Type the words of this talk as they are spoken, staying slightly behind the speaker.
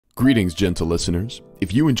Greetings, gentle listeners.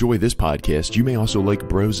 If you enjoy this podcast, you may also like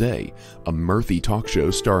Brose, a mirthy talk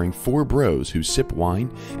show starring four bros who sip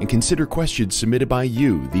wine and consider questions submitted by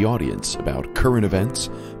you, the audience, about current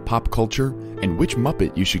events, pop culture, and which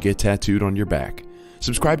Muppet you should get tattooed on your back.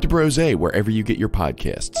 Subscribe to Brose wherever you get your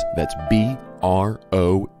podcasts. That's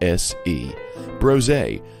Brose. Brose,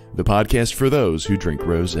 the podcast for those who drink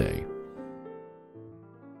rosé.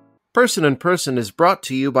 Person in Person is brought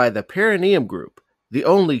to you by the Perineum Group, the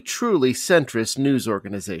only truly centrist news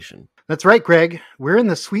organization. That's right, Greg. We're in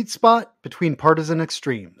the sweet spot between partisan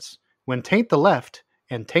extremes. When tain't the left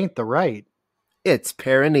and tain't the right. It's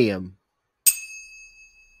Perineum.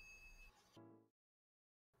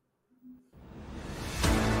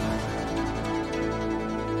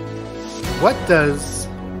 What does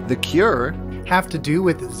The Cure? have to do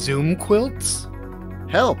with Zoomquilts?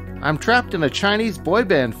 Help! I'm trapped in a Chinese boy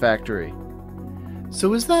band factory.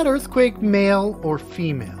 So is that earthquake male or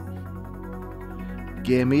female?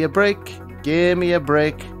 Give me a break,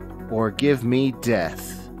 or give me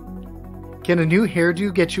death. Can a new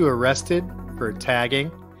hairdo get you arrested for tagging?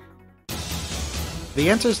 The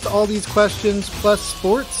answers to all these questions, plus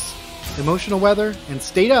sports, emotional weather, and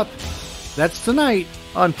stayed up, that's tonight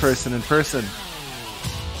On Person in Person.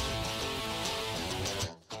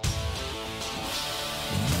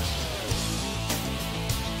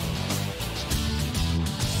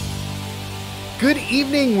 Good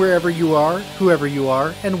evening, wherever you are, whoever you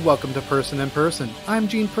are, and welcome to Person in Person. I'm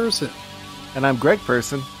Gene Person. And I'm Greg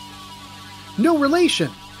Person. No relation!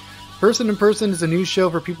 Person in Person is a news show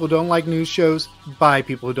for people who don't like news shows, by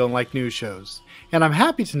people who don't like news shows. And I'm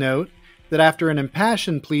happy to note that after an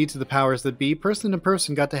impassioned plea to the powers that be, Person in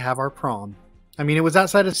Person got to have our prom. I mean, it was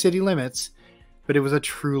outside of city limits, but it was a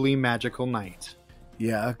truly magical night.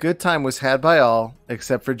 Yeah, a good time was had by all,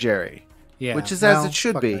 except for Jerry. Yeah, Which is well, as it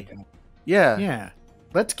should fuck be. that guy. Yeah.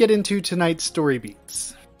 Let's get into tonight's story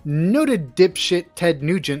beats. Noted dipshit Ted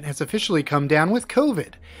Nugent has officially come down with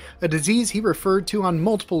COVID, a disease he referred to on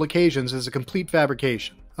multiple occasions as a complete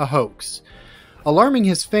fabrication, a hoax. Alarming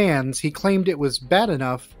his fans, he claimed it was bad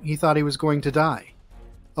enough he thought he was going to die.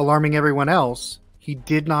 Alarming everyone else, he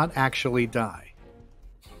did not actually die.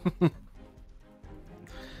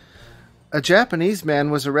 A Japanese man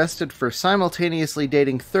was arrested for simultaneously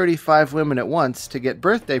dating 35 women at once to get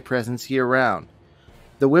birthday presents year-round.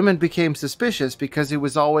 The women became suspicious because he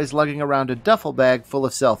was always lugging around a duffel bag full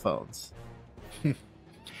of cell phones.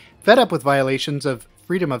 Fed up with violations of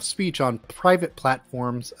freedom of speech on private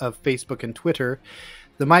platforms of Facebook and Twitter,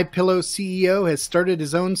 the MyPillow CEO has started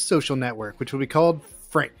his own social network, which will be called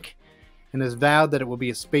Frank, and has vowed that it will be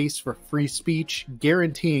a space for free speech,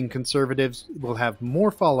 guaranteeing conservatives will have more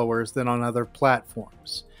followers than on other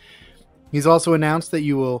platforms. He's also announced that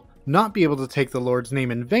you will not be able to take the Lord's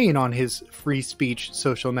name in vain on his free speech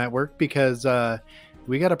social network because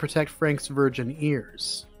we got to protect Frank's virgin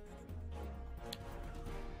ears.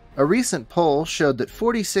 A recent poll showed that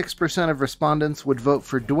 46% of respondents would vote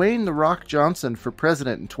for Dwayne "The Rock" Johnson for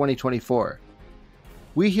president in 2024.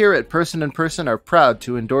 We here at Person in Person are proud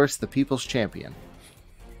to endorse the people's champion.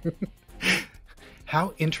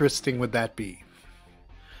 How interesting would that be?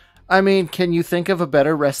 I mean, can you think of a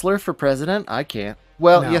better wrestler for president? I can't.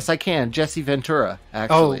 Well, No. yes, I can. Jesse Ventura,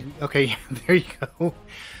 actually. Oh, okay, there you go.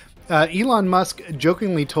 Elon Musk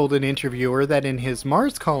jokingly told an interviewer that in his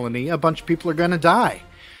Mars colony, a bunch of people are going to die.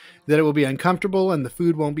 That it will be uncomfortable and the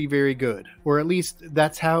food won't be very good. Or at least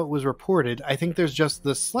that's how it was reported. I think there's just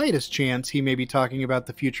the slightest chance he may be talking about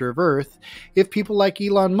the future of Earth if people like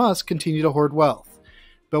Elon Musk continue to hoard wealth.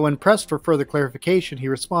 But when pressed for further clarification, he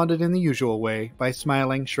responded in the usual way by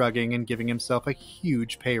smiling, shrugging, and giving himself a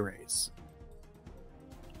huge pay raise.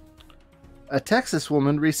 A Texas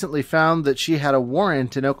woman recently found that she had a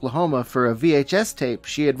warrant in Oklahoma for a VHS tape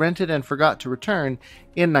she had rented and forgot to return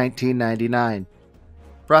in 1999.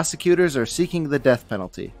 Prosecutors are seeking the death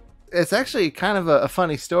penalty. It's actually kind of a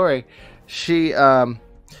funny story. She's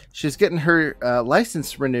getting her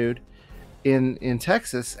license renewed in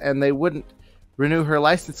Texas, and they wouldn't renew her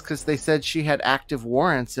license because they said she had active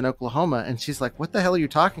warrants in Oklahoma. And she's like, "What the hell are you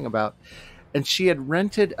talking about?" And she had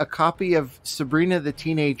rented a copy of Sabrina the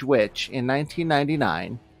Teenage Witch in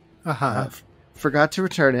 1999. Forgot to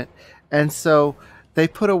return it, and so they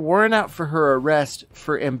put a warrant out for her arrest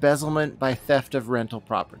for embezzlement by theft of rental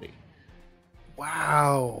property.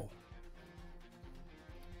 Wow.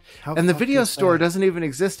 And the video store doesn't even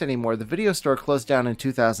exist anymore. The video store closed down in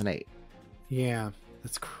 2008. Yeah,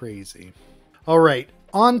 that's crazy. All right,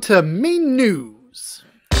 on to main news.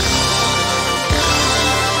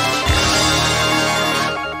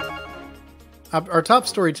 Our top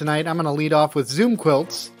story tonight, I'm going to lead off with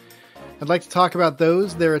Zoomquilts. I'd like to talk about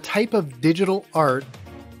those. They're a type of digital art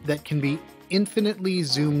that can be infinitely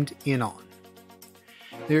zoomed in on.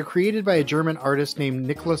 They were created by a German artist named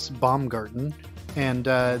Nicholas Baumgarten, and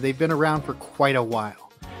they've been around for quite a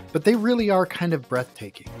while. But they really are kind of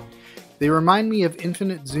breathtaking. They remind me of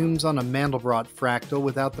infinite zooms on a Mandelbrot fractal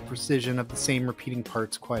without the precision of the same repeating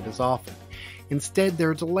parts quite as often. Instead,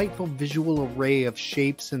 they're a delightful visual array of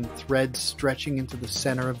shapes and threads stretching into the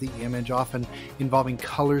center of the image, often involving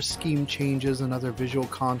color scheme changes and other visual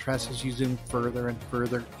contrasts as you zoom further and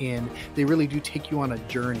further in. They really do take you on a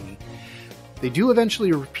journey. They do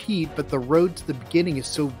eventually repeat, but the road to the beginning is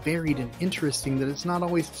so varied and interesting that it's not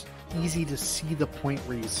always easy to see the point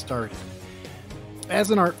where you started. As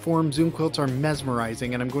an art form, Zoomquilts are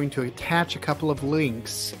mesmerizing, and I'm going to attach a couple of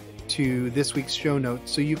links to this week's show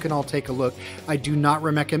notes so you can all take a look. I do not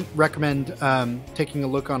recommend taking a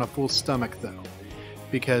look on a full stomach, though,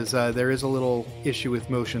 because there is a little issue with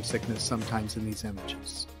motion sickness sometimes in these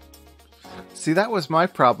images. See, that was my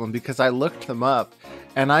problem, because I looked them up,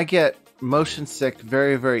 and I get motion sick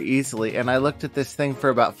very, very easily, and I looked at this thing for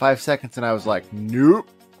about 5 seconds, and I was like, nope.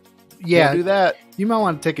 Yeah, can't do that. You might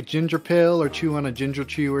want to take a ginger pill or chew on a ginger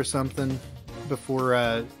chew or something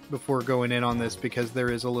before going in on this, because there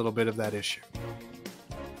is a little bit of that issue.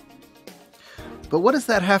 But what does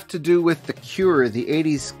that have to do with The Cure, the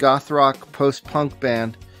 80s goth rock post-punk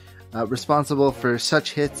band responsible for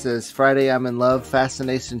such hits as Friday I'm in Love,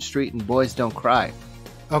 Fascination Street, and Boys Don't Cry?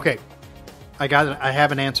 Okay, I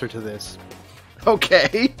have an answer to this.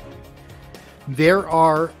 Okay. There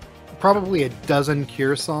are probably a dozen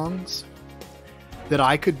Cure songs that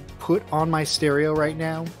I could put on my stereo right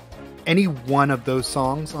now, any one of those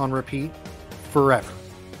songs on repeat forever.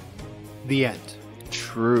 The end.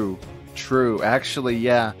 True. Actually,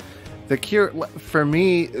 yeah. The Cure, for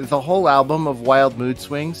me, the whole album of Wild Mood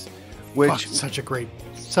Swings, which such a great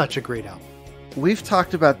album. We've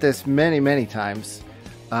talked about this many, many times.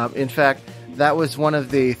 In fact, that was one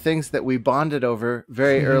of the things that we bonded over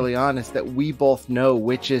very early on, is that we both know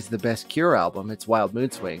which is the best Cure album. It's Wild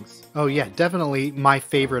Mood Swings. Oh yeah, definitely my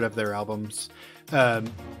favorite of their albums.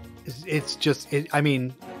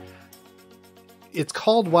 It's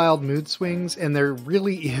called Wild Mood Swings, and there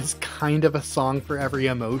really is kind of a song for every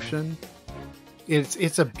emotion.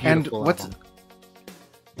 It's a beautiful album.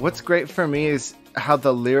 What's great for me is how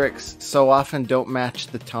the lyrics so often don't match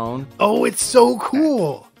the tone. Oh, it's so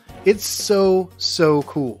cool. It's so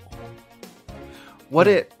cool. What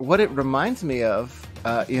it reminds me of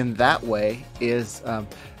in that way is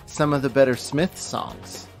some of the better Smith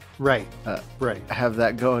songs. Right. Have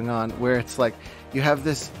that going on, where it's like you have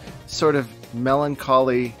this sort of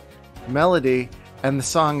melancholy melody, and the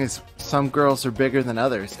song is Some Girls Are Bigger Than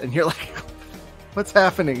Others, and you're like, what's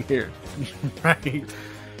happening here? Right.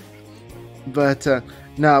 But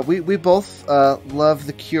no, we both love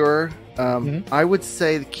The Cure. I would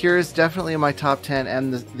say The Cure is definitely in my top 10,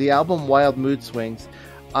 and the album Wild Mood Swings,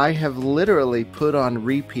 I have literally put on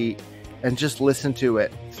repeat and just listened to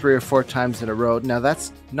it 3 or 4 times in a row. Now,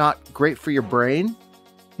 that's not great for your brain,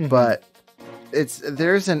 but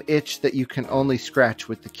there's an itch that you can only scratch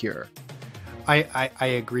with The Cure. I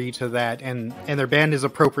agree to that, and their band is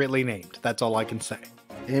appropriately named. That's all I can say.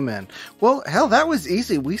 Amen. Well, hell, that was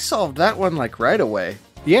easy. We solved that one like right away.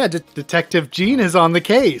 Yeah, Detective Gene is on the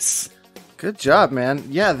case. Good job, man.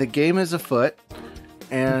 Yeah, the game is afoot,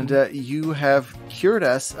 and you have cured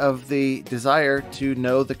us of the desire to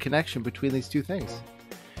know the connection between these two things.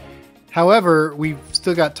 However, we've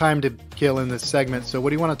still got time to kill in this segment, so what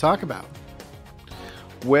do you want to talk about?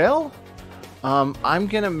 Well, I'm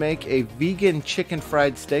going to make a vegan chicken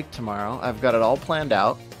fried steak tomorrow. I've got it all planned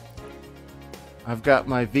out. I've got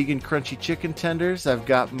my vegan crunchy chicken tenders. I've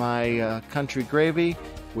got my country gravy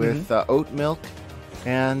with oat milk.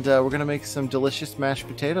 And we're going to make some delicious mashed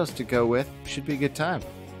potatoes to go with. Should be a good time.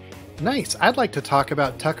 Nice. I'd like to talk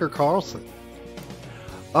about Tucker Carlson.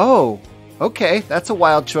 Oh, okay. That's a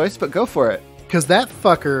wild choice, but go for it. Because that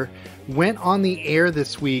fucker went on the air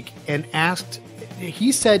this week and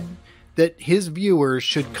he said that his viewers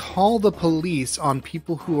should call the police on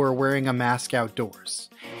people who are wearing a mask outdoors.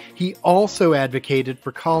 He also advocated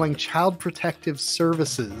for calling Child Protective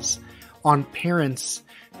Services on parents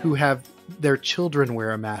who have their children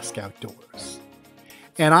wear a mask outdoors.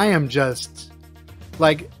 And I am just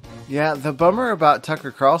like... Yeah, the bummer about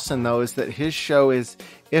Tucker Carlson, though, is that his show is,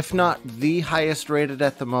 if not the highest rated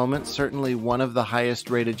at the moment, certainly one of the highest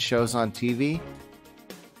rated shows on TV.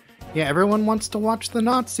 Yeah, everyone wants to watch the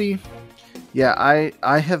Nazi. Yeah,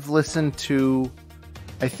 I have listened to...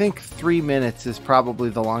 I think 3 minutes is probably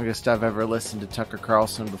the longest I've ever listened to Tucker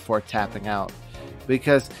Carlson before tapping out.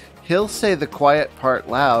 Because he'll say the quiet part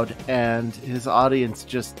loud, and his audience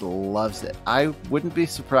just loves it. I wouldn't be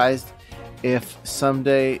surprised if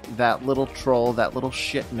someday that little troll, that little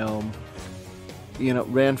shit gnome,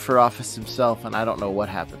 ran for office himself, and I don't know what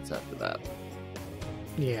happens after that.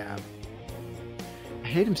 Yeah. I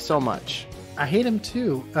hate him so much. I hate him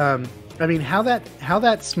too. I mean, how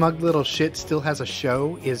that smug little shit still has a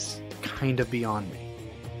show is kind of beyond me.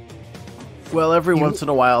 Well, every once in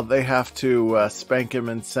a while, they have to spank him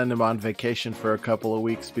and send him on vacation for a couple of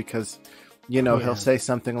weeks because, he'll say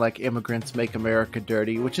something like, immigrants make America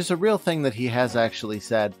dirty, which is a real thing that he has actually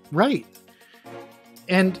said. Right.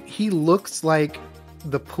 And he looks like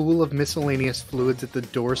the pool of miscellaneous fluids at the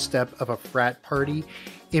doorstep of a frat party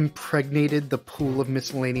impregnated the pool of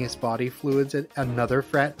miscellaneous body fluids at another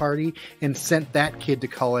frat party and sent that kid to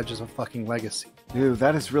college as a fucking legacy. Ew,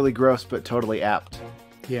 that is really gross, but totally apt.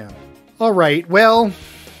 Yeah. All right. Well,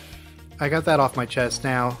 I got that off my chest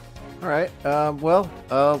now. All right.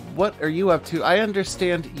 What are you up to? I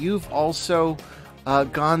understand you've also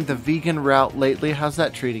gone the vegan route lately. How's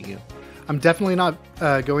that treating you? I'm definitely not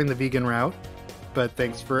going the vegan route, but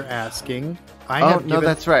thanks for asking.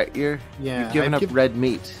 That's right. You've given up red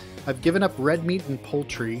meat. I've given up red meat and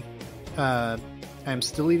poultry. I'm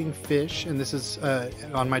still eating fish, and this is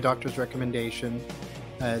on my doctor's recommendation,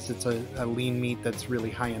 as it's a lean meat that's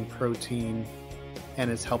really high in protein,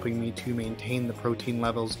 and is helping me to maintain the protein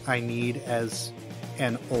levels I need as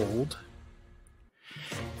an old.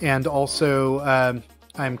 And also,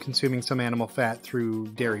 I'm consuming some animal fat through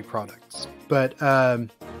dairy products. But I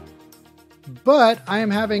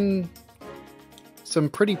am having some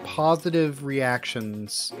pretty positive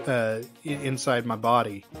reactions inside my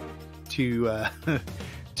body to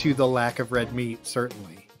the lack of red meat,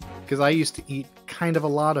 certainly. Because I used to eat kind of a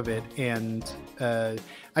lot of it, and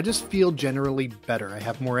I just feel generally better. I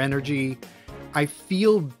have more energy. I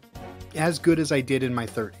feel as good as I did in my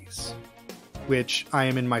 30s, which I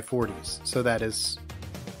am in my 40s. So that is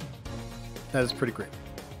pretty great.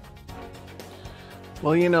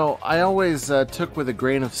 Well, I always took with a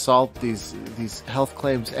grain of salt these health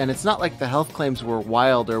claims, and it's not like the health claims were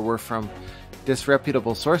wild or were from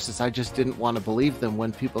disreputable sources. I just didn't want to believe them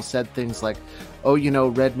when people said things like, oh,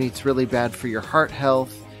 red meat's really bad for your heart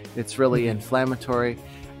health, it's really inflammatory.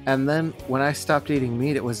 And then when I stopped eating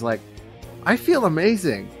meat, it was like, I feel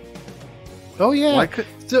amazing. Oh yeah.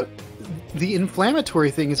 So the inflammatory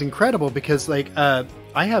thing is incredible because I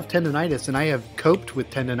have tendonitis, and I have coped with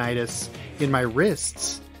tendonitis in my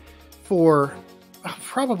wrists for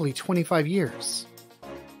probably 25 years.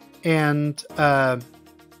 And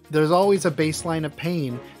there's always a baseline of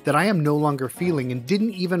pain that I am no longer feeling and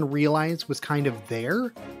didn't even realize was kind of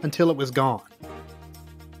there until it was gone.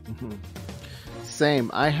 Mm-hmm.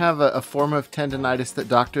 Same. I have a form of tendonitis that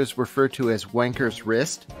doctors refer to as wanker's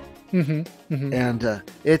wrist. Mm-hmm. Mm-hmm. And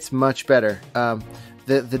it's much better.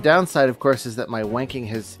 The downside, of course, is that my wanking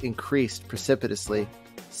has increased precipitously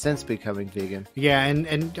since becoming vegan. Yeah,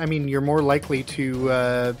 and I mean, you're more likely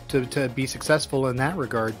to be successful in that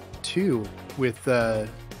regard too with a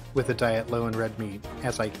diet low in red meat,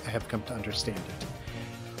 as I have come to understand it.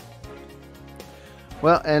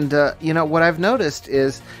 Well, and what I've noticed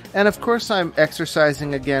is, and of course I'm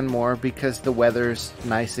exercising again more because the weather's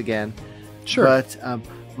nice again. Sure. But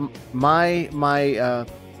my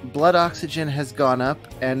blood oxygen has gone up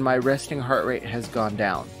and my resting heart rate has gone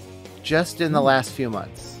down just in the last few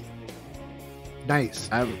months. Nice.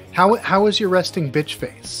 How is your resting bitch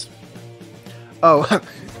face? Oh,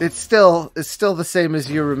 it's still the same as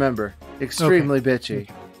you remember. Extremely bitchy.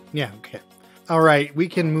 Yeah, okay. All right, we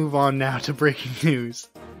can move on now to breaking news.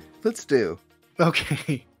 Let's do.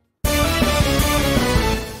 Okay.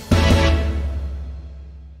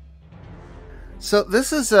 So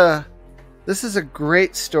this is a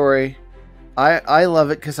great story. I love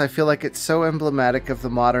it because I feel like it's so emblematic of the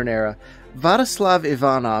modern era. Vladislav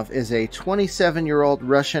Ivanov is a 27-year-old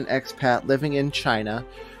Russian expat living in China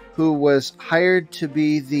who was hired to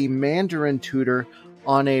be the Mandarin tutor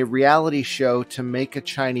on a reality show to make a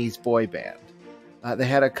Chinese boy band. They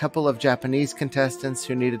had a couple of Japanese contestants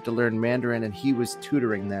who needed to learn Mandarin, and he was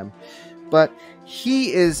tutoring them. But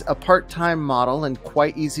he is a part-time model and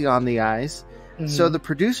quite easy on the eyes. Mm-hmm. So the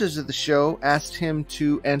producers of the show asked him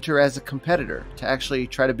to enter as a competitor to actually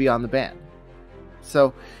try to be on the band.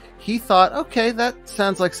 So he thought, okay, that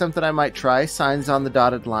sounds like something I might try, signs on the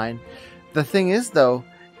dotted line. The thing is, though,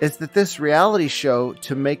 is that this reality show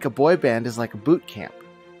to make a boy band is like a boot camp.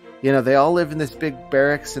 They all live in this big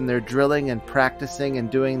barracks and they're drilling and practicing and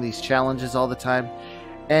doing these challenges all the time.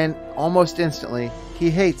 And almost instantly, he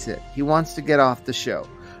hates it. He wants to get off the show.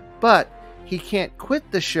 But he can't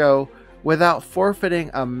quit the show without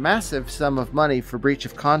forfeiting a massive sum of money for breach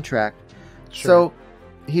of contract. Sure. So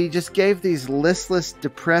he just gave these listless,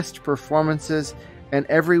 depressed performances and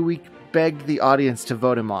every week begged the audience to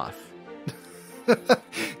vote him off.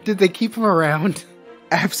 Did they keep him around?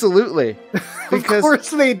 Absolutely. Because of course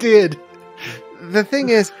they did. the thing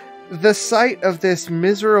is, the sight of this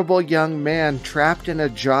miserable young man trapped in a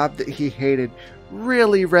job that he hated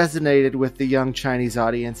really resonated with the young Chinese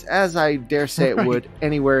audience, as I dare say it would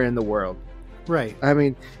anywhere in the world. Right. I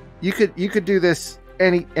mean, you could do this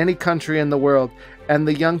any country in the world, and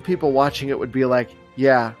the young people watching it would be like,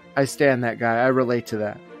 yeah, I stand that guy. I relate to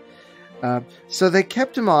that. So they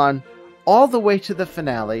kept him on all the way to the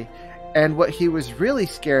finale, and what he was really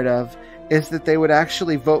scared of is that they would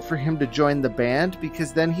actually vote for him to join the band,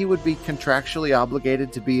 because then he would be contractually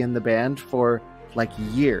obligated to be in the band for like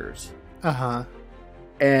years. Uh-huh.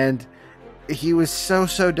 And he was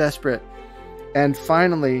so desperate. And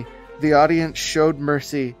finally, the audience showed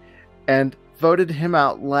mercy and voted him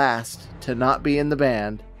out last to not be in the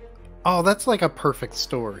band. Oh, that's like a perfect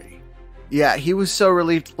story. Yeah, he was so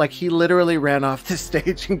relieved. Like, he literally ran off the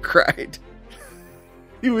stage and cried.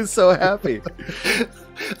 He was so happy.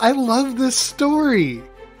 I love this story.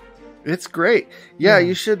 It's great. Yeah,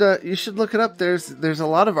 you should look it up. There's a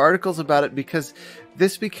lot of articles about it, because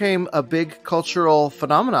this became a big cultural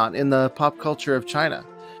phenomenon in the pop culture of China.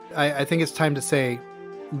 I think it's time to say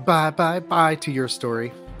bye to your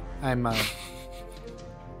story. I'm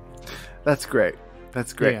That's great.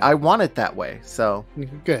 That's great. Yeah. I want it that way. So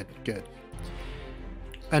Good.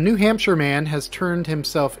 A New Hampshire man has turned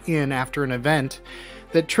himself in after an event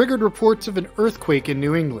that triggered reports of an earthquake in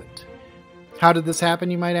New England. How did this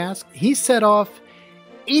happen, you might ask? He set off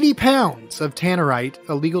 80 pounds of tannerite,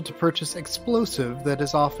 a legal to purchase explosive that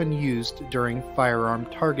is often used during firearm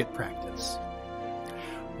target practice.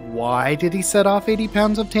 Why did he set off 80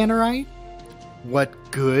 pounds of tannerite?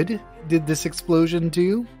 What good did this explosion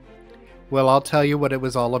do? Well, I'll tell you what it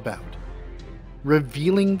was all about.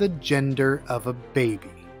 Revealing the gender of a baby.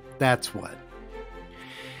 That's what.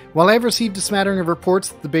 While I've received a smattering of reports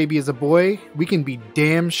that the baby is a boy, we can be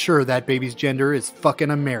damn sure that baby's gender is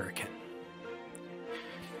fucking American.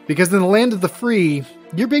 Because in the land of the free,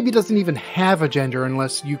 your baby doesn't even have a gender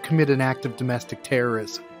unless you commit an act of domestic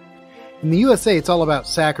terrorism. In the USA, it's all about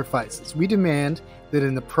sacrifices. We demand that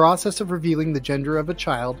in the process of revealing the gender of a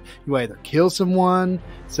child, you either kill someone,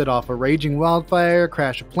 set off a raging wildfire,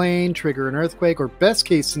 crash a plane, trigger an earthquake, or best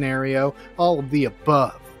case scenario, all of the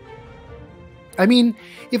above. I mean,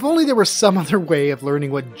 if only there were some other way of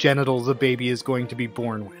learning what genitals a baby is going to be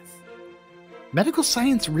born with. Medical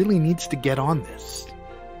science really needs to get on this.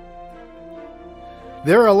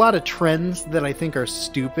 There are a lot of trends that I think are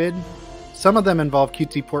stupid. Some of them involve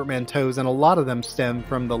cutesy portmanteaus, and a lot of them stem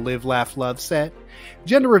from the Live, Laugh, Love set.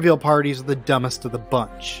 Gender reveal parties are the dumbest of the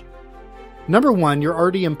bunch. Number one, you're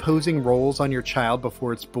already imposing roles on your child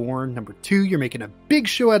before it's born. Number two, you're making a big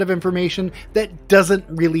show out of information that doesn't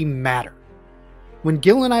really matter. When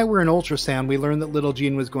Gil and I were in ultrasound, we learned that little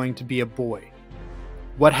Gene was going to be a boy.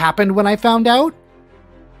 What happened when I found out?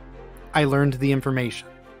 I learned the information.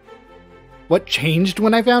 What changed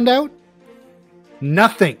when I found out?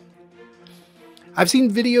 Nothing. I've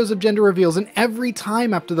seen videos of gender reveals, and every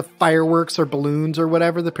time after the fireworks or balloons or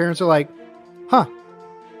whatever, the parents are like, huh,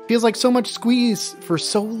 feels like so much squeeze for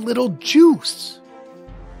so little juice.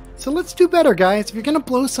 So let's do better, guys. If you're going to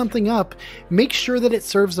blow something up, make sure that it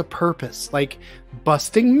serves a purpose, like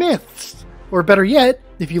busting myths. Or better yet,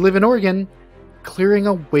 if you live in Oregon, clearing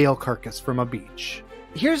a whale carcass from a beach.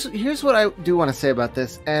 here's what I do want to say about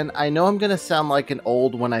this, and I know I'm going to sound like an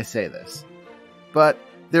old when I say this, but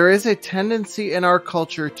there is a tendency in our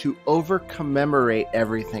culture to over-commemorate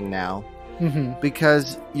everything now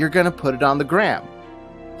because you're going to put it on the gram.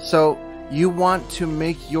 So you want to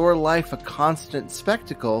make your life a constant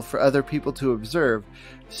spectacle for other people to observe.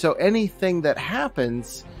 So anything that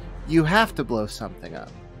happens, you have to blow something up.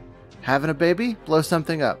 Having a baby? Blow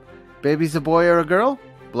something up. Baby's a boy or a girl?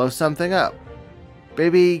 Blow something up.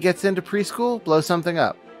 Baby gets into preschool? Blow something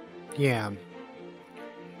up. Yeah.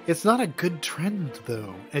 It's not a good trend,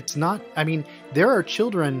 though. It's not... I mean, there are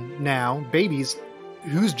children now, babies,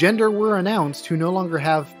 whose gender were announced who no longer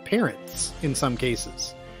have parents, in some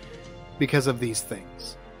cases, because of these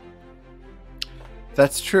things.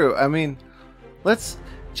 That's true. I mean, let's...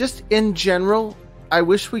 Just in general, I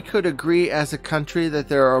wish we could agree as a country that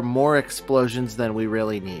there are more explosions than we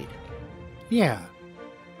really need. Yeah.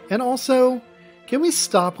 And also, can we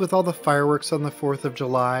stop with all the fireworks on the 4th of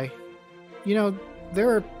July? You know, there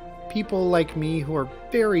are people like me who are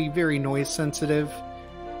very, very noise sensitive.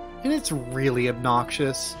 And it's really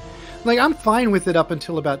obnoxious. Like, I'm fine with it up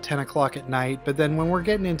until about 10 o'clock at night, but then when we're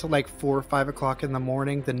getting into like 4 or 5 o'clock in the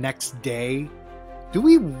morning the next day, do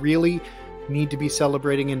we really need to be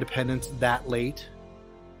celebrating independence that late?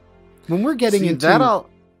 When we're getting into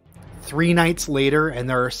 3 nights later and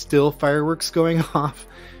there are still fireworks going off,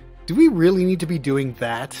 do we really need to be doing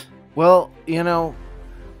that? Well, you know,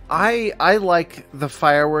 I like the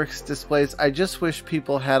fireworks displays. I just wish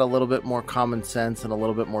people had a little bit more common sense and a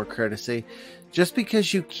little bit more courtesy. Just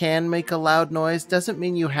because you can make a loud noise doesn't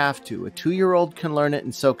mean you have to. A 2-year-old can learn it,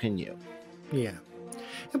 and so can you. Yeah.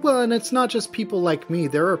 Well, and it's not just people like me.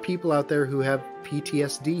 There are people out there who have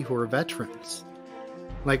PTSD who are veterans.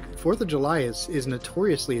 Like, 4th of July is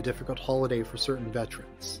notoriously a difficult holiday for certain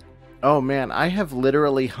veterans. Oh, man. I have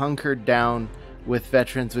literally hunkered down with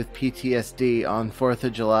veterans with PTSD on 4th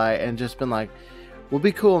of July and just been like, we'll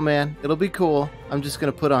be cool, man. It'll be cool. I'm just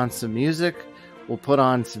going to put on some music. We'll put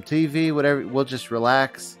on some TV, whatever. We'll just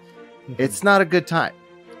relax. Mm-hmm. It's not a good time.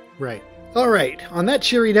 Right. All right. On that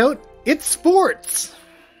cheery note, it's sports.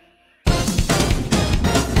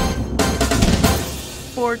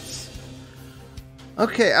 Sports.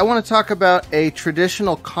 Okay, I want to talk about a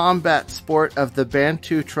traditional combat sport of the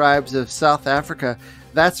Bantu tribes of South Africa.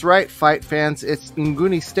 That's right, fight fans. It's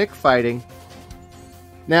Nguni stick fighting.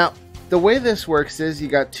 Now, the way this works is you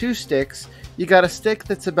got 2 sticks. You got a stick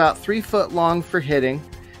that's about 3 foot long for hitting,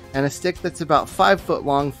 and a stick that's about 5 foot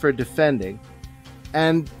long for defending.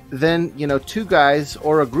 And then, 2 guys,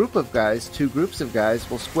 or a group of guys, 2 groups of guys,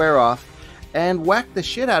 will square off and whack the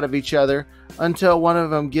shit out of each other until one of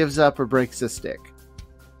them gives up or breaks a stick.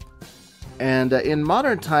 And in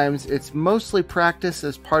modern times, it's mostly practiced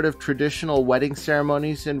as part of traditional wedding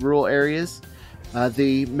ceremonies in rural areas.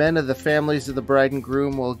 The men of the families of the bride and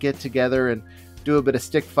groom will get together and do a bit of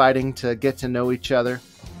stick fighting to get to know each other.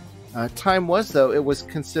 Time was, though, it was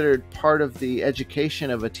considered part of the education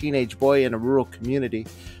of a teenage boy in a rural community.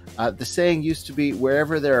 The saying used to be,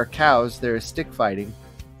 wherever there are cows, there is stick fighting.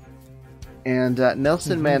 And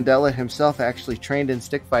Nelson Mandela himself actually trained in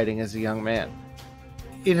stick fighting as a young man.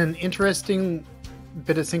 In an interesting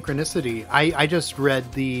bit of synchronicity, I just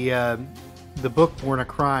read the book Born a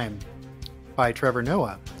Crime by Trevor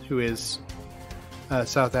Noah, who is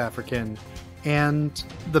South African, and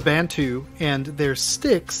the Bantu and their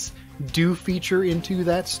sticks do feature into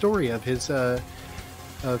that story of his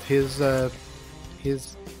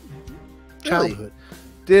childhood.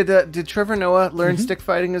 Really? Did Trevor Noah learn stick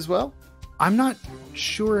fighting as well? I'm not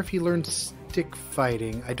sure if he learned stick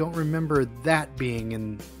fighting. I don't remember that being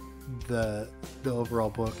in the overall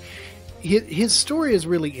book. His story is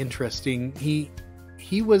really interesting.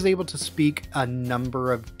 He was able to speak a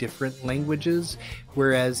number of different languages,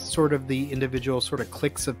 whereas sort of the individual sort of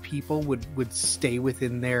cliques of people would stay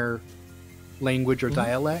within their language or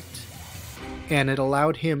dialect. And it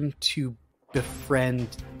allowed him to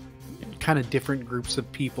befriend kind of different groups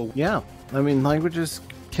of people. Yeah. I mean, languages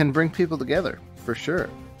can bring people together, for sure.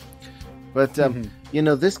 But,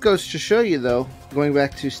 this goes to show you, though, going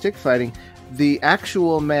back to stick fighting, the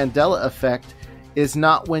actual Mandela effect is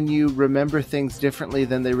not when you remember things differently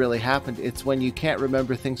than they really happened. It's when you can't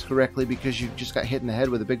remember things correctly because you just got hit in the head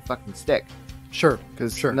with a big fucking stick. Sure.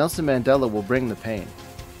 Because Nelson Mandela will bring the pain.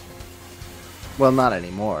 Well, not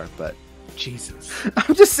anymore, but... Jesus.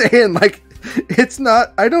 I'm just saying, like, it's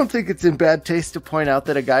not... I don't think it's in bad taste to point out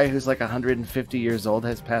that a guy who's like 150 years old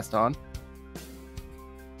has passed on.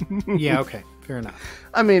 Yeah, okay. Fair enough.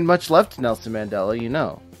 I mean, much love to Nelson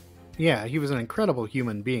Mandela, Yeah, he was an incredible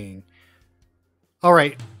human being. All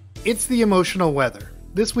right, it's the emotional weather.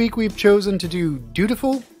 This week we've chosen to do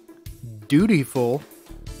Dutiful, Duty-ful,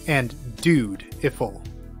 and Dude-iful.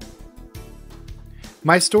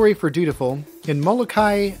 My story for Dutiful: in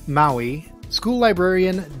Molokai, Maui, school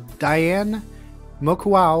librarian Diane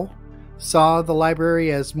Mokuau saw the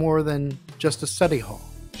library as more than just a study hall.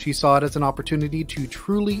 She saw it as an opportunity to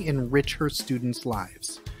truly enrich her students'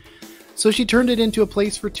 lives. So she turned it into a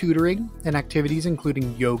place for tutoring and activities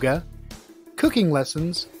including yoga, cooking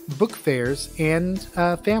lessons, book fairs, and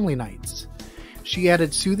family nights. She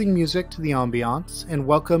added soothing music to the ambiance and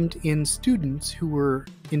welcomed in students who were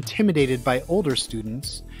intimidated by older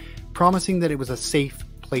students, promising that it was a safe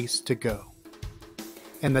place to go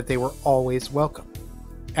and that they were always welcome.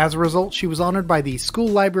 As a result, she was honored by the School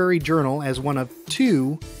Library Journal as one of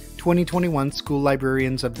 2 2021 School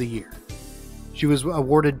Librarians of the Year. She was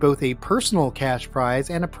awarded both a personal cash prize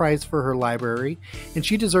and a prize for her library, and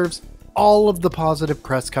she deserves all of the positive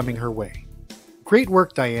press coming her way. Great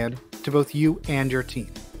work, Diane, to both you and your team.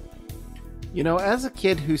 As a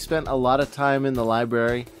kid who spent a lot of time in the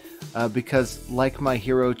library, because, like my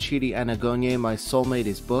hero Chidi Anagonye, my soulmate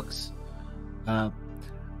is books.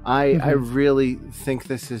 I really think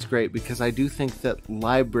this is great because I do think that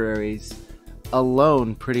libraries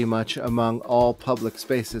alone, pretty much among all public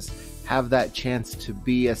spaces, have that chance to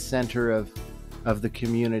be a center of the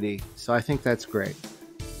community. So I think that's great.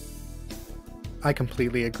 I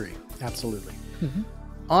completely agree. Absolutely.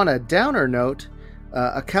 On a downer note,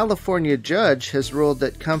 a California judge has ruled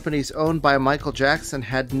that companies owned by Michael Jackson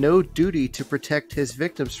had no duty to protect his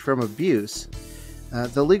victims from abuse.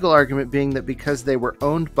 The legal argument being that because they were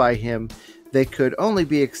owned by him, they could only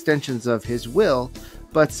be extensions of his will,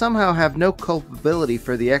 but somehow have no culpability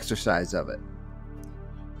for the exercise of it.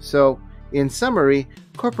 So, in summary,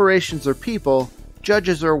 corporations are people,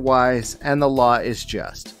 judges are wise, and the law is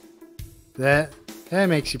just. That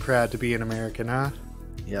makes you proud to be an American, huh?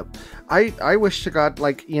 Yep. I wish to God,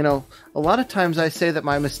 a lot of times I say that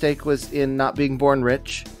my mistake was in not being born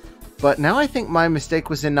rich, but now I think my mistake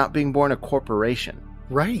was in not being born a corporation.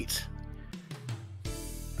 Right.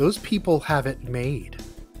 Those people have it made.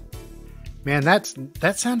 Man,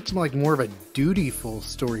 that sounds like more of a Dutiful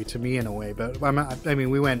story to me in a way, but I mean,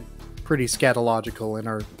 we went pretty scatological in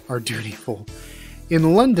our Dutiful.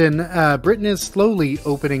 In London, Britain is slowly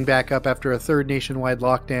opening back up after a third nationwide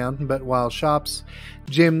lockdown, but while shops,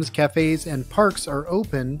 gyms, cafes, and parks are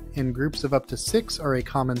open and groups of up to 6 are a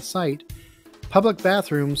common sight, public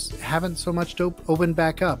bathrooms haven't so much opened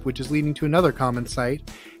back up, which is leading to another common sight,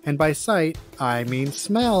 and by sight, I mean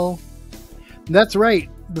smell. That's right,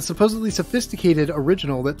 the supposedly sophisticated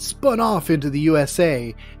original that spun off into the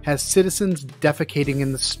USA has citizens defecating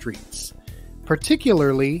in the streets,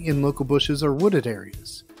 particularly in local bushes or wooded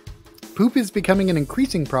areas. Poop is becoming an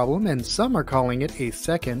increasing problem, and some are calling it a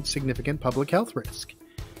second significant public health risk.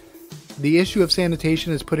 The issue of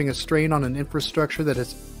sanitation is putting a strain on an infrastructure that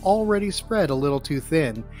has already spread a little too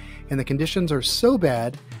thin, and the conditions are so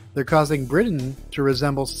bad they're causing Britain to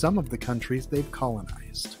resemble some of the countries they've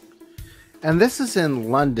colonized. And this is in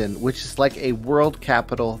London, which is like a world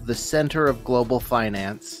capital, the center of global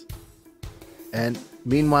finance. And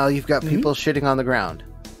meanwhile, you've got people shitting on the ground.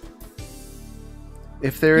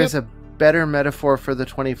 If there is a better metaphor for the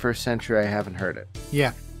 21st century, I haven't heard it.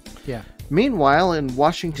 Yeah. Meanwhile, in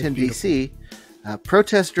Washington, D.C.,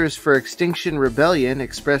 protesters for Extinction Rebellion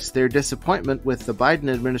expressed their disappointment with the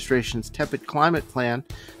Biden administration's tepid climate plan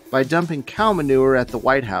by dumping cow manure at the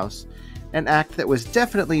White House, an act that was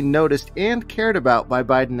definitely noticed and cared about by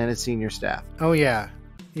Biden and his senior staff. Oh, yeah.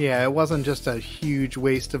 Yeah, it wasn't just a huge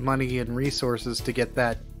waste of money and resources to get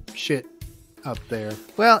that shit up there.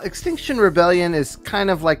 Well, Extinction Rebellion is kind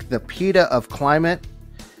of like the PETA of climate.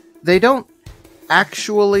 They don't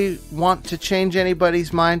actually want to change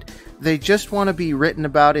anybody's mind. They just want to be written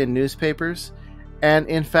about in newspapers. And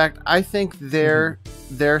in fact, I think their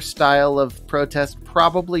style of protest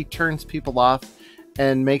probably turns people off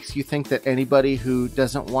and makes you think that anybody who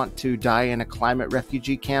doesn't want to die in a climate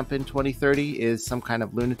refugee camp in 2030 is some kind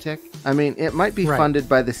of lunatic. I mean, it might be funded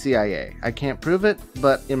by the CIA. I can't prove it,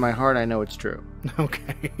 but in my heart, I know it's true.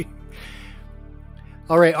 Okay.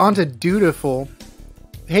 All right, on to Dutiful.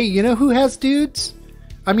 Hey, you know who has dudes?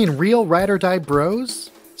 I mean, real ride-or-die bros?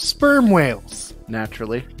 Sperm whales.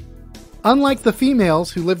 Naturally. Unlike the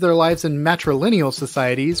females who live their lives in matrilineal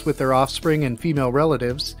societies with their offspring and female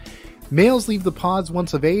relatives, males leave the pods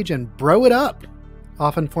once of age and bro it up,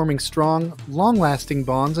 often forming strong, long-lasting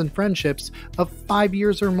bonds and friendships of 5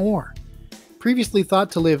 years or more. Previously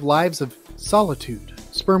thought to live lives of solitude,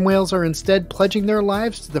 sperm whales are instead pledging their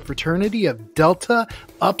lives to the fraternity of Delta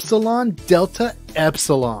Upsilon Delta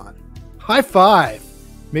Epsilon. High five!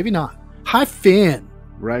 Maybe not. High fin!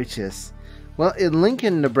 Righteous. Well, in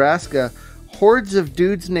Lincoln, Nebraska, hordes of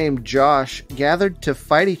dudes named Josh gathered to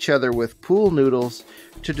fight each other with pool noodles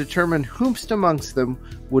to determine whomst amongst them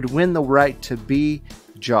would win the right to be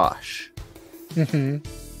Josh.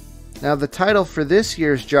 Now, the title for this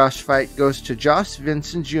year's Josh fight goes to Josh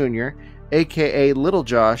Vincent Jr., a.k.a. Little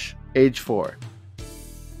Josh, age 4.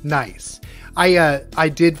 Nice.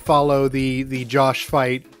 I did follow the Josh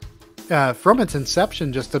fight from its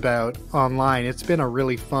inception just about online. It's been a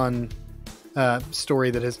really fun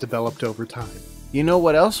story that has developed over time. You know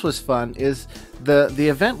what else was fun is the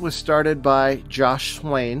event was started by Josh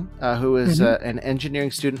Swain, who is an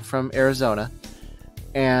engineering student from Arizona.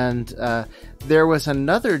 And there was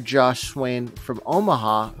another Josh Swain from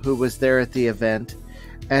Omaha who was there at the event.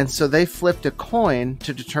 And so they flipped a coin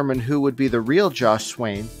to determine who would be the real Josh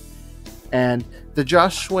Swain. And the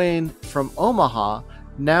Josh Swain from Omaha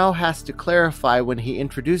now has to clarify when he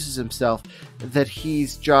introduces himself that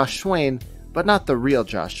he's Josh Swain, but not the real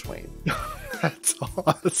Josh Swain. That's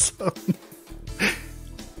awesome.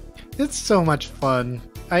 It's so much fun.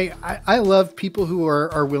 I love people who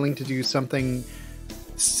are willing to do something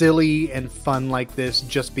silly and fun like this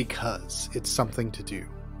just because it's something to do.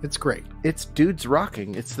 It's great. It's dudes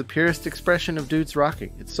rocking. It's the purest expression of dudes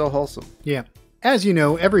rocking. It's so wholesome. Yeah. As you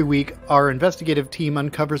know, every week our investigative team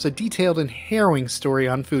uncovers a detailed and harrowing story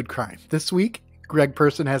on food crime. This week, Greg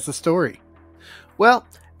Person has the story. Well,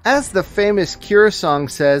 as the famous Cure song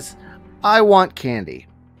says, I want candy.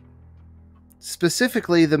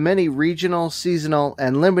 Specifically, the many regional, seasonal,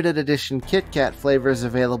 and limited edition Kit Kat flavors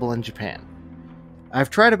available in Japan.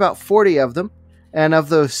 I've tried about 40 of them, and of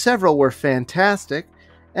those several were fantastic,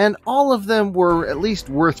 and all of them were at least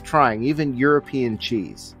worth trying, even European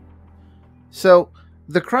cheese. So,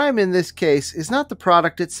 the crime in this case is not the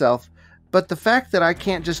product itself, but the fact that I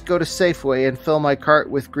can't just go to Safeway and fill my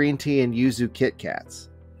cart with green tea and yuzu Kit Kats.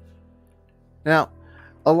 Now,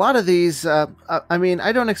 a lot of these, I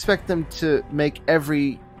don't expect them to make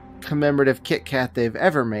every commemorative Kit Kat they've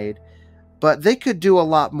ever made, but they could do a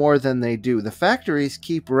lot more than they do. The factories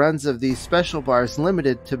keep runs of these special bars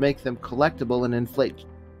limited to make them collectible and inflate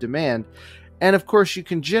demand, and of course you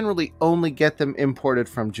can generally only get them imported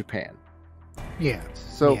from Japan. Yeah.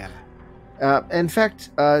 So, in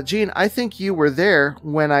fact, Gene, I think you were there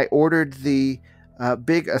when I ordered the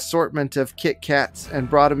big assortment of Kit Kats and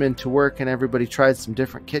brought them into work, and everybody tried some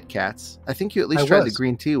different Kit Kats. I think you at least tried the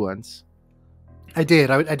green tea ones. I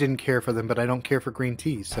did. I didn't care for them, but I don't care for green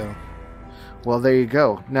tea, so... Well, there you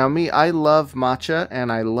go. Now, me, I love matcha,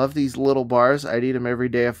 and I love these little bars. I'd eat them every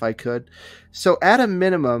day if I could. So, at a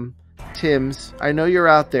minimum, Tims, I know you're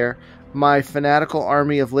out there, my fanatical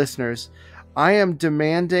army of listeners, I am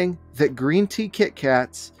demanding that green tea Kit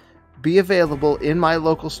Kats be available in my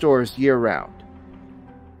local stores year-round.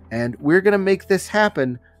 And we're going to make this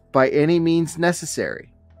happen by any means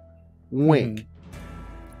necessary. Wink.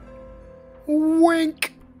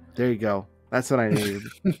 Wink. There you go. That's what I needed.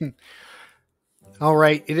 All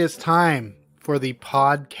right, it is time for the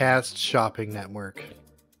Podcast Shopping Network.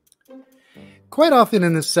 Quite often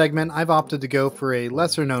in this segment, I've opted to go for a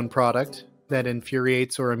lesser-known product that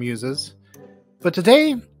infuriates or amuses. But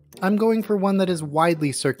today, I'm going for one that is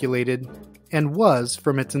widely circulated and was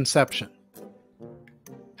from its inception.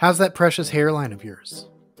 How's that precious hairline of yours?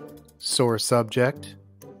 Sore subject?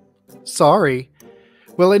 Sorry.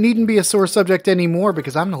 Well, it needn't be a sore subject anymore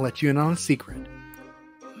because I'm going to let you in on a secret.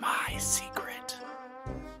 My secret.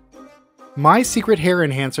 My Secret Hair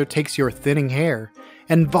Enhancer takes your thinning hair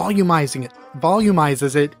and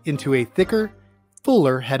volumizes it into a thicker,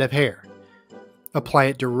 fuller head of hair. Apply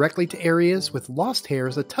it directly to areas with lost hair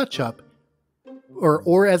as a touch-up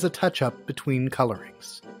or as a touch-up between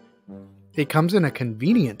colorings. It comes in a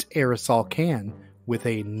convenient aerosol can with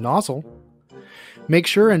a nozzle. Make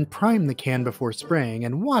sure and prime the can before spraying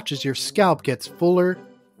and watch as your scalp gets fuller,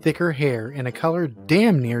 thicker hair in a color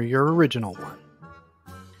damn near your original one.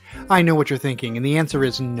 I know what you're thinking, and the answer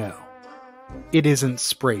is no. It isn't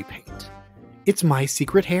spray paint. It's My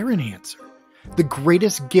Secret Hair Enhancer, the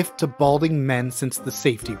greatest gift to balding men since the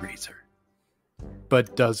safety razor.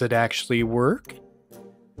 But does it actually work?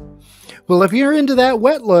 Well, if you're into that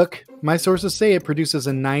wet look, my sources say it produces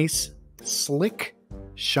a nice, slick,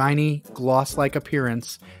 shiny, gloss-like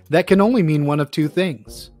appearance that can only mean one of two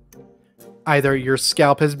things. Either your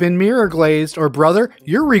scalp has been mirror glazed, or brother,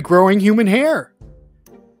 you're regrowing human hair.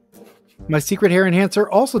 My Secret Hair Enhancer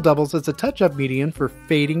also doubles as a touch-up medium for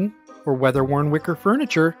fading or weather-worn wicker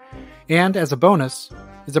furniture, and as a bonus,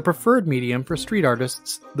 is a preferred medium for street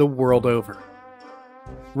artists the world over.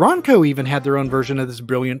 Ronco even had their own version of this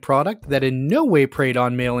brilliant product that in no way preyed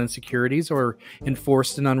on male insecurities or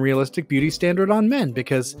enforced an unrealistic beauty standard on men,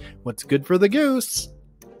 because what's good for the goose,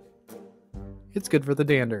 it's good for the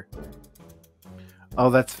dander. Oh,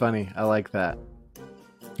 that's funny. I like that.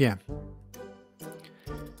 Yeah.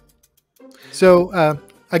 So,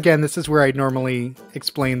 again, this is where I normally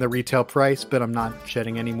explain the retail price, but I'm not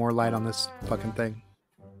shedding any more light on this fucking thing.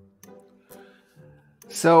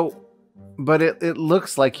 So, but it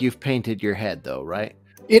looks like you've painted your head, though, right?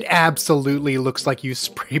 It absolutely looks like you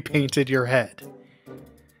spray painted your head.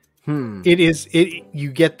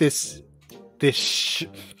 You get this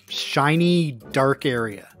shiny, dark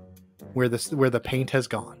area where the paint has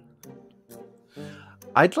gone.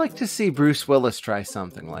 I'd like to see Bruce Willis try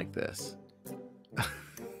something like this.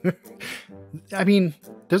 I mean,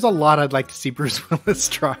 there's a lot I'd like to see Bruce Willis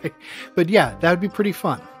try, but yeah, that would be pretty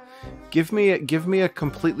fun. Give me a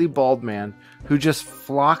completely bald man who just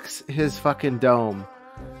flocks his fucking dome,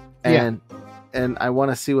 and I want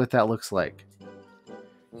to see what that looks like.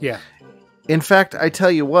 Yeah. In fact, I tell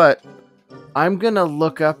you what, I'm gonna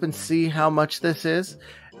look up and see how much this is,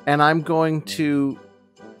 and I'm going to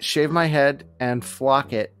shave my head and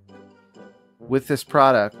flock it with this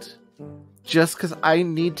product just because I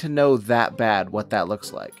need to know that bad what that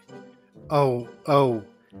looks like. Oh,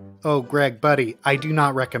 Greg, buddy, I do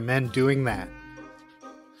not recommend doing that.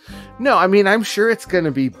 No, I mean, I'm sure it's going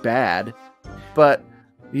to be bad, but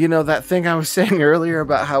you know, that thing I was saying earlier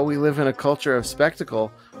about how we live in a culture of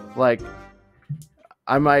spectacle, like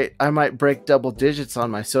I might break double digits on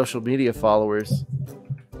my social media followers.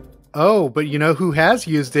 Oh, but you know who has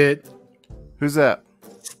used it? Who's that?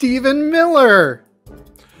 Stephen Miller.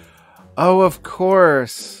 Oh, of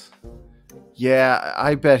course. Yeah,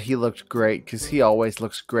 I bet he looked great because he always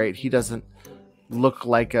looks great. He doesn't look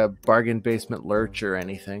like a bargain basement lurch or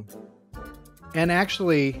anything. And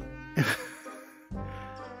actually,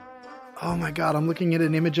 oh my God, I'm looking at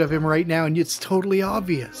an image of him right now and it's totally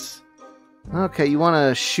obvious. Okay, you want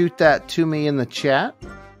to shoot that to me in the chat?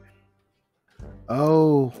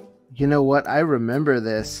 Oh, you know what? I remember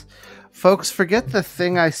this. Folks, forget the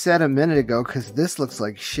thing I said a minute ago because this looks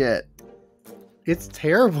like shit. It's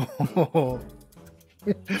terrible.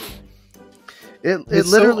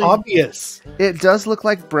 It's literally so obvious. It does look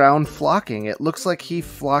like brown flocking. It looks like he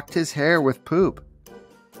flocked his hair with poop.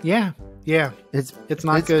 Yeah. It's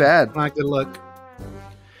not it's good. Bad. Not good look.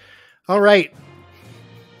 All right.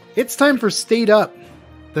 It's time for State Up.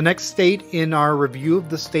 The next state in our review of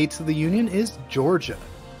the states of the Union is Georgia.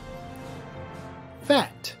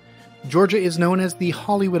 Fact. Georgia is known as the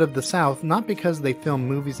Hollywood of the South, not because they film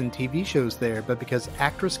movies and TV shows there, but because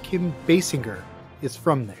actress Kim Basinger is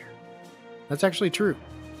from there. That's actually true.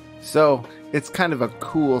 So, it's kind of a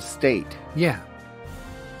cool state. Yeah.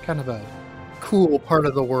 Kind of a cool part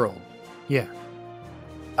of the world. Yeah.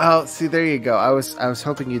 Oh, see, there you go. I was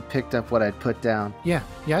hoping you'd picked up what I'd put down. Yeah,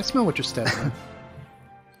 I smell what you're stepping.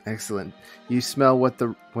 Excellent. You smell what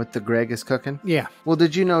the Greg is cooking? Yeah. Well,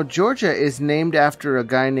 did you know Georgia is named after a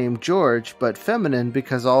guy named George, but feminine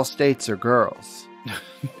because all states are girls?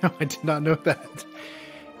 No, I did not know that.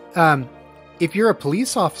 If you're a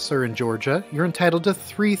police officer in Georgia, you're entitled to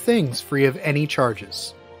 3 things free of any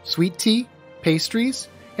charges: sweet tea, pastries,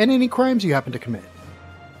 and any crimes you happen to commit.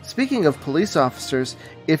 Speaking of police officers,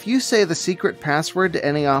 if you say the secret password to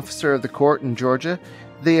any officer of the court in Georgia,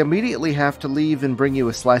 they immediately have to leave and bring you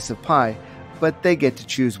a slice of pie, but they get to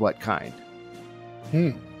choose what kind.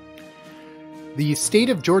 The state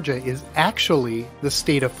of Georgia is actually the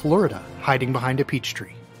state of Florida, hiding behind a peach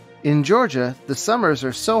tree. In Georgia, the summers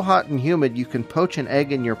are so hot and humid you can poach an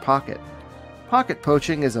egg in your pocket. Pocket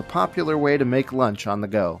poaching is a popular way to make lunch on the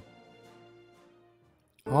go.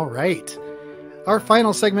 All right. Our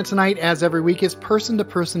final segment tonight, as every week, is Person to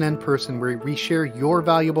Person and Person, where we share your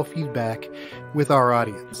valuable feedback with our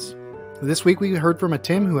audience. This week we heard from a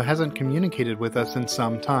Tim who hasn't communicated with us in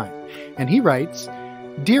some time. And he writes,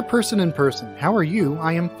 "Dear Person in Person, how are you?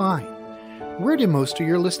 I am fine. Where do most of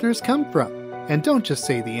your listeners come from? And don't just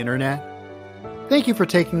say the internet. Thank you for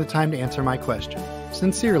taking the time to answer my question.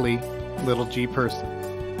 Sincerely, Little G Person."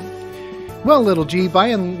 Well, Little G, by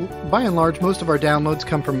and large, most of our downloads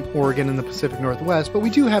come from Oregon and the Pacific Northwest, but we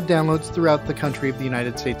do have downloads throughout the country of the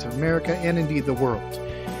United States of America and indeed the world.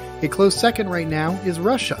 A close second right now is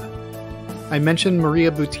Russia. I mentioned Maria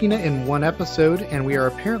Butina in one episode, and we are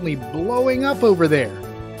apparently blowing up over there.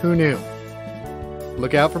 Who knew?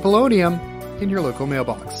 Look out for polonium in your local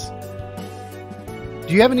mailbox.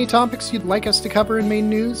 Do you have any topics you'd like us to cover in main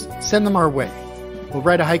news? Send them our way. We'll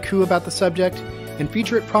write a haiku about the subject and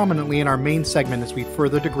feature it prominently in our main segment as we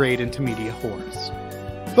further degrade into media horrors.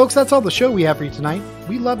 Folks, that's all the show we have for you tonight.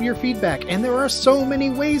 We love your feedback, and there are so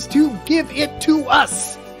many ways to give it to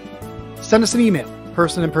us. Send us an email,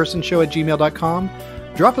 personinpersonshow@gmail.com.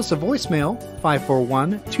 Drop us a voicemail,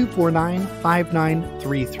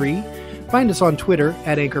 541-249-5933. Find us on Twitter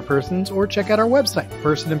 @AnchorPersons, or check out our website,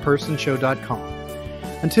 personinpersonshow.com.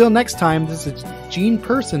 Until next time, this is Gene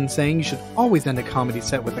Person saying you should always end a comedy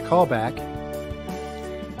set with a callback.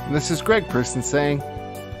 And this is Greg Person saying,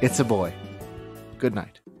 it's a boy. Good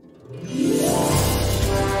night.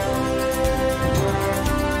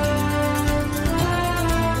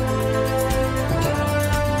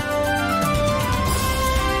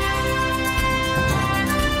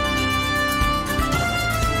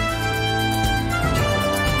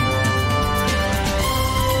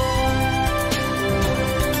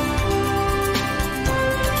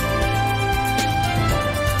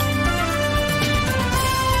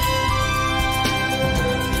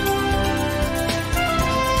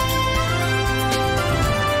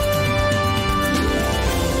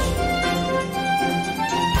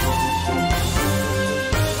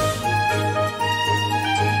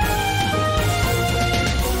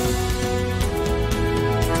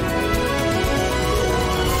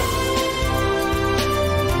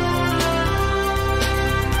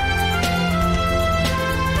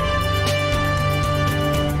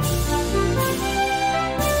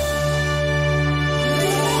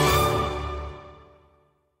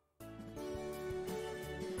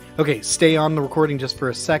 Okay, stay on the recording just for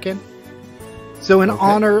a second. So in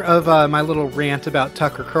honor of my little rant about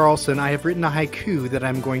Tucker Carlson, I have written a haiku that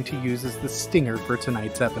I'm going to use as the stinger for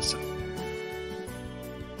tonight's episode.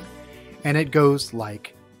 And it goes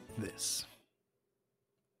like this.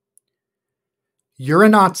 You're a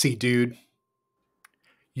Nazi, dude.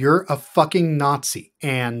 You're a fucking Nazi.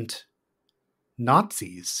 And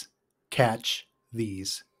Nazis catch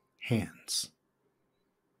these hands.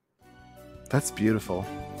 That's beautiful.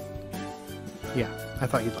 Yeah, I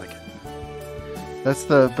thought you'd like it. That's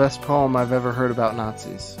the best poem I've ever heard about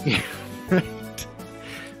Nazis. Yeah.